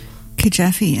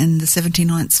Kijaffe and the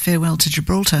 79th's Farewell to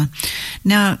Gibraltar.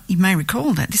 Now, you may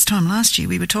recall that this time last year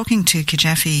we were talking to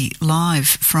Kijaffe live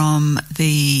from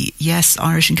the Yass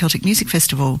Irish and Celtic Music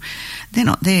Festival. They're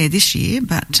not there this year,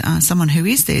 but someone who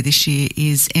is there this year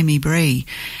is Emmy Bree,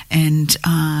 and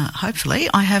hopefully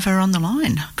I have her on the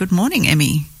line. Good morning,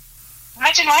 Emmy.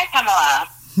 Hi, Pamela.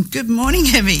 Good morning,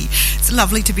 Emmy. It's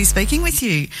lovely to be speaking with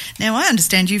you. Now, I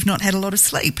understand you've not had a lot of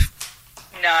sleep.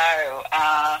 No,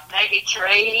 maybe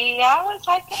 3 hours,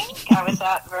 I think. I was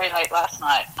out very late last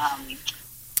night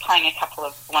playing a couple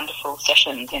of wonderful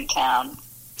sessions in town.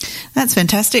 That's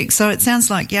fantastic. So it sounds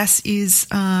like Yass is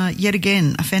yet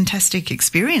again a fantastic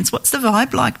experience. What's the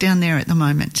vibe like down there at the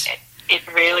moment? It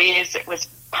really is. It was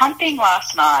pumping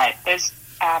last night. There's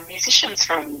musicians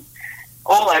from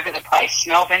all over the place,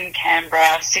 Melbourne,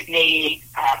 Canberra, Sydney,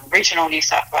 regional New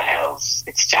South Wales.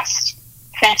 It's just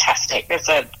fantastic. There's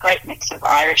a great mix of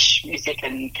Irish music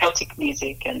and Celtic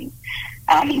music and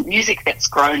music that's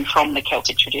grown from the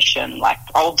Celtic tradition, like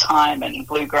old time and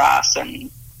bluegrass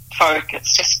and folk.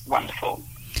 It's just wonderful.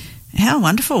 How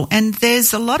wonderful. And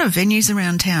there's a lot of venues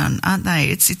around town, aren't they?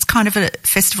 It's kind of a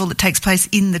festival that takes place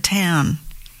in the town.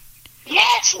 Yeah,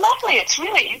 it's lovely. It's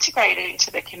really integrated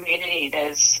into the community.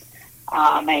 There's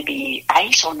maybe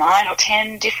 8 or 9 or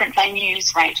 10 different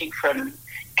venues ranging from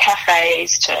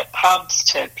cafes to pubs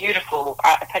to beautiful.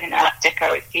 I played in Art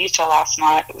Deco theatre last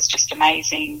night. It was just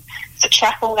amazing. It's a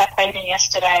chapel I played in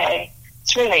yesterday.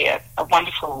 It's really a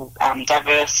wonderful,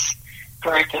 diverse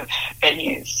group of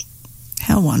venues.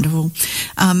 How wonderful.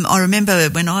 I remember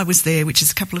when I was there, which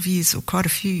is a couple of years or quite a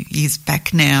few years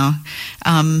back now,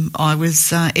 I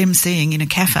was emceeing in a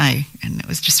cafe, and it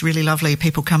was just really lovely,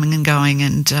 people coming and going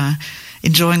and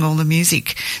enjoying all the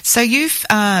music. So you've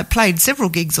played several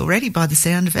gigs already by the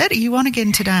sound of it. Are you on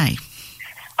again today?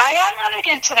 I am on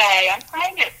again today. I'm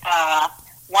playing at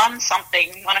 1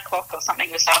 o'clock or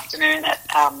something this afternoon at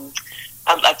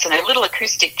it's a little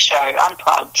acoustic show,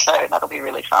 unplugged, so that'll be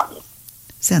really fun.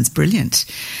 Sounds brilliant.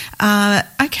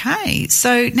 Okay,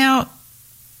 so now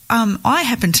I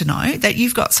happen to know that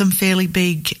you've got some fairly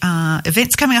big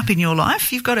events coming up in your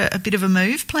life. You've got a bit of a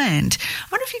move planned. I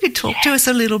wonder if you could talk to us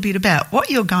a little bit about what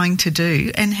you're going to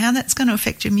do and how that's going to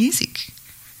affect your music.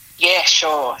 Yeah,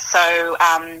 sure. So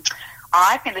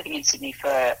I've been living in Sydney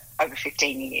for over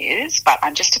 15 years, but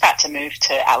I'm just about to move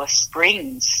to Alice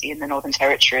Springs in the Northern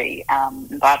Territory,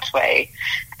 in Bardway,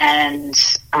 and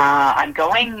I'm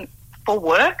going for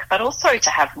work, but also to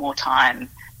have more time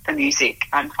for music.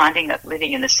 I'm finding that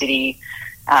living in the city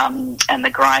and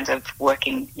the grind of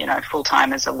working,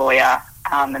 full-time as a lawyer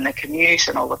and the commute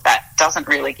and all of that doesn't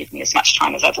really give me as much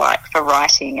time as I'd like for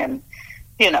writing and,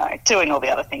 doing all the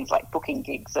other things like booking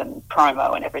gigs and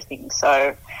promo and everything.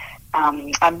 So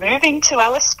I'm moving to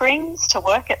Alice Springs to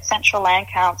work at Central Land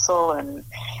Council and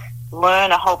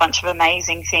learn a whole bunch of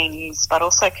amazing things, but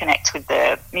also connect with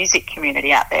the music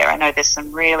community out there. I know there's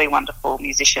some really wonderful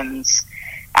musicians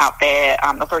out there.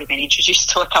 I've already been introduced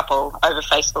to a couple over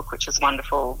Facebook, which is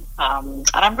wonderful. And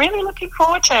I'm really looking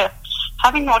forward to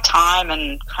having more time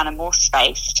and kind of more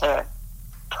space to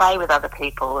play with other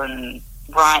people and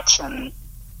write and,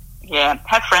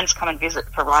 have friends come and visit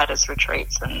for writers'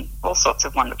 retreats and all sorts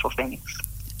of wonderful things.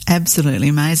 Absolutely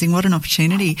amazing. What an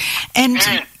opportunity. And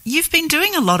you've been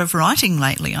doing a lot of writing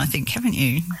lately, I think, haven't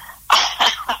you?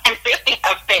 I really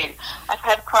have been. I've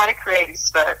had quite a creative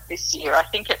spurt this year. I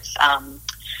think it's I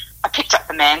picked up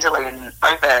the mandolin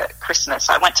over Christmas.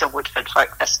 I went to Woodford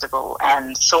Folk Festival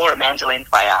and saw a mandolin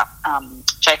player,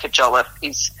 Jacob Jolliffe.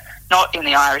 He's not in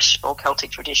the Irish or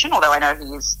Celtic tradition, although I know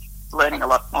he is learning a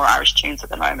lot more Irish tunes at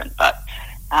the moment, but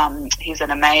he's an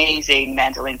amazing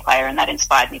mandolin player, and that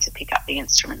inspired me to pick up the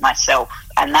instrument myself,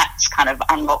 and that's kind of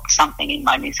unlocked something in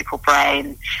my musical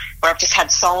brain where I've just had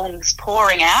songs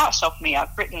pouring out of me.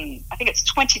 I've written, I think it's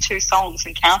 22 songs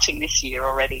and counting this year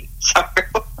already, so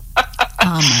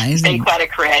amazing. It's been quite a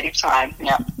creative time.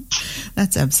 Yeah,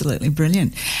 that's absolutely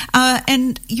brilliant.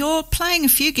 And you're playing a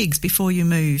few gigs before you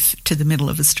move to the middle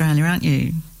of Australia, aren't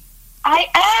you? I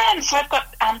am. So I've got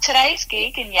today's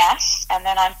gig in Yass, and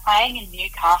then I'm playing in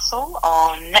Newcastle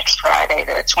on next Friday,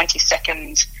 the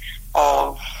 22nd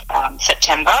of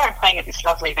September. I'm playing at this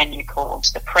lovely venue called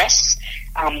The Press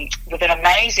with an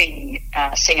amazing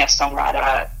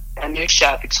singer-songwriter,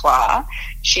 Anusha Victoire.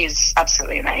 She's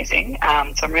absolutely amazing.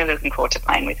 So I'm really looking forward to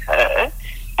playing with her.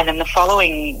 And then the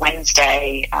following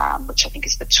Wednesday, which I think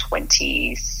is the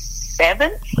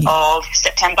 27th of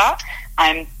September,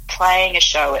 I'm playing a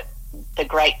show at the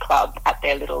Great Club at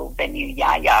their little venue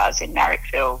Yass in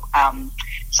Marrickville,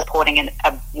 supporting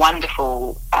a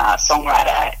wonderful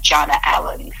songwriter, Jana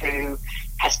Allen, who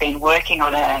has been working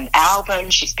on an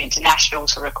album. She's been to Nashville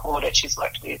to record it. She's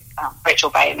worked with Rachel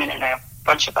Bateman and a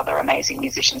bunch of other amazing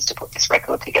musicians to put this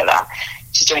record together.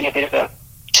 She's doing a bit of a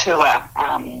tour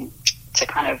to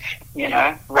kind of,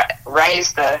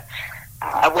 raise the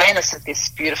awareness of this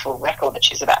beautiful record that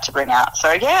she's about to bring out.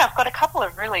 So, yeah, I've got a couple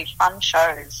of really fun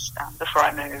shows before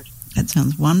I move. That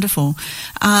sounds wonderful.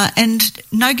 And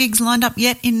no gigs lined up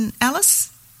yet in Alice?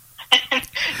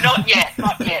 Not yet.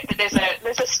 But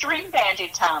there's a string band in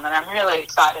town that I'm really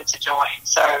excited to join.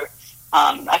 So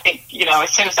I think, as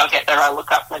soon as I get there, I'll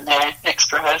look up when their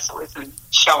next rehearsal is and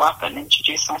show up and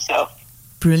introduce myself.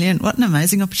 Brilliant. What an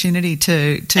amazing opportunity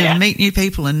to meet new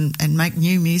people and make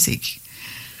new music.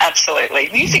 Absolutely.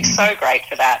 Music's so great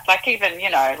for that. Like even,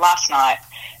 last night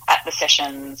at the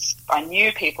sessions, I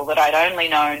knew people that I'd only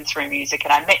known through music,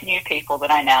 and I met new people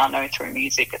that I now know through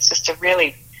music. It's just a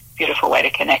really beautiful way to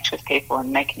connect with people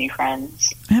and make new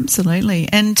friends. Absolutely.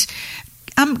 And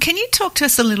can you talk to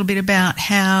us a little bit about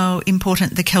how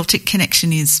important the Celtic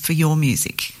connection is for your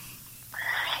music?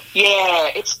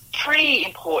 Yeah, it's pretty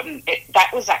important.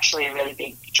 That was actually a really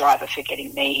big driver for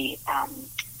getting me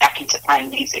back into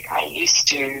playing music.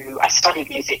 I studied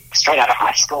music straight out of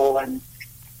high school and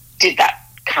did that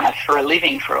kind of for a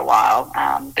living for a while,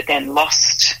 but then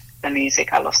lost the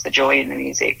music. I lost the joy in the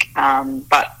music.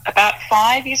 But about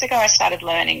 5 years ago, I started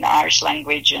learning the Irish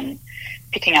language and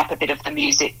picking up a bit of the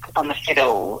music on the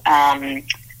fiddle. And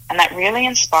that really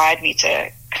inspired me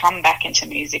to come back into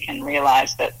music and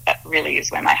realise that really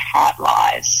is where my heart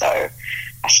lies. So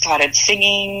I started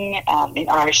singing in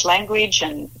Irish language,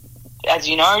 and as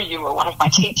you know, you were one of my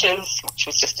teachers, which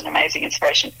was just an amazing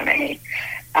inspiration for me.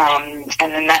 And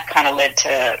then that kind of led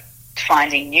to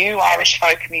finding new Irish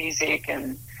folk music,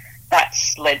 and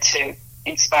that's led to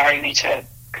inspiring me to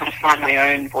kind of find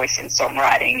my own voice in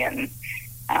songwriting.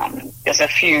 And there's a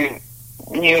few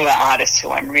newer artists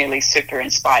who I'm really super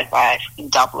inspired by in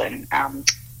Dublin.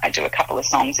 I do a couple of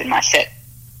songs in my set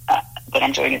that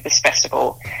I'm doing at this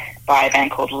festival by a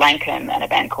band called Lankum and a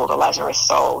band called A Lazarus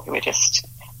Soul, who are just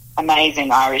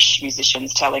amazing Irish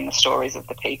musicians telling the stories of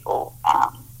the people.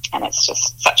 And it's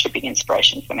just such a big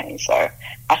inspiration for me. So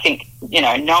I think,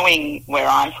 knowing where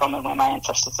I'm from and where my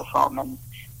ancestors are from and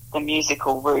the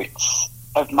musical roots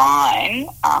of mine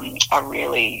are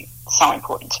really so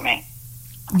important to me.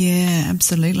 Yeah,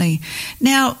 absolutely.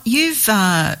 Now,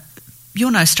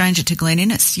 you're no stranger to Glen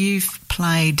Innes. You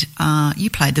played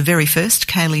the very first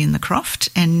Kaylee in the Croft,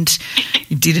 and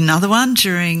you did another one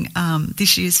during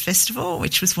this year's festival,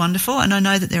 which was wonderful. And I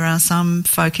know that there are some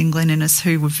folk in Glen Innes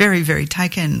who were very, very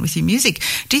taken with your music.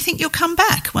 Do you think you'll come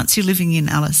back once you're living in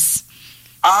Alice?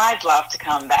 I'd love to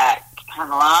come back,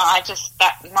 Pamela.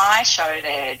 My show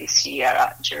there this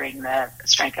year during the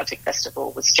Australian Celtic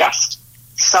Festival was just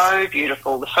so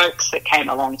beautiful. The folks that came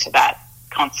along to that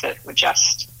concert were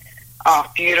just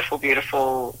beautiful,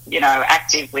 beautiful,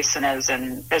 active listeners,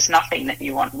 and there's nothing that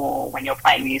you want more when you're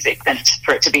playing music than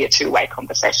for it to be a two-way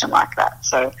conversation like that.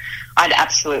 So I'd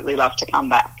absolutely love to come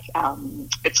back.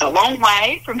 It's a long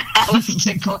way from Alice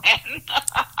to Glen.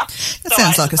 That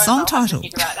sounds like a song title.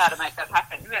 Figure out how to make that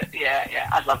happen. But yeah,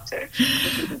 I'd love to.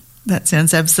 That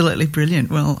sounds absolutely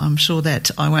brilliant. Well, I'm sure that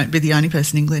I won't be the only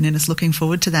person in Glen Innes looking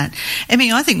forward to that.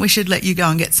 Emmy, I think we should let you go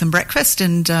and get some breakfast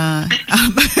and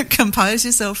compose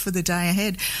yourself for the day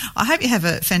ahead. I hope you have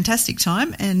a fantastic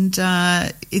time, and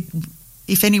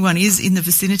if anyone is in the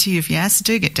vicinity of Yass,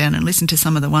 do get down and listen to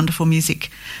some of the wonderful music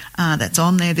that's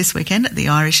on there this weekend at the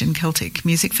Irish and Celtic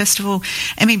Music Festival.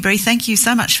 Emmy Bree, thank you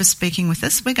so much for speaking with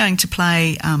us. We're going to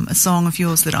play a song of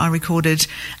yours that I recorded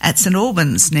at St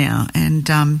Albans now,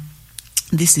 and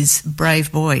this is Brave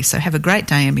Boy. So have a great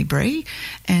day, Emmy Bree.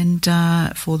 And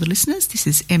for the listeners, this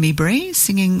is Emmy Bree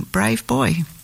singing Brave Boy.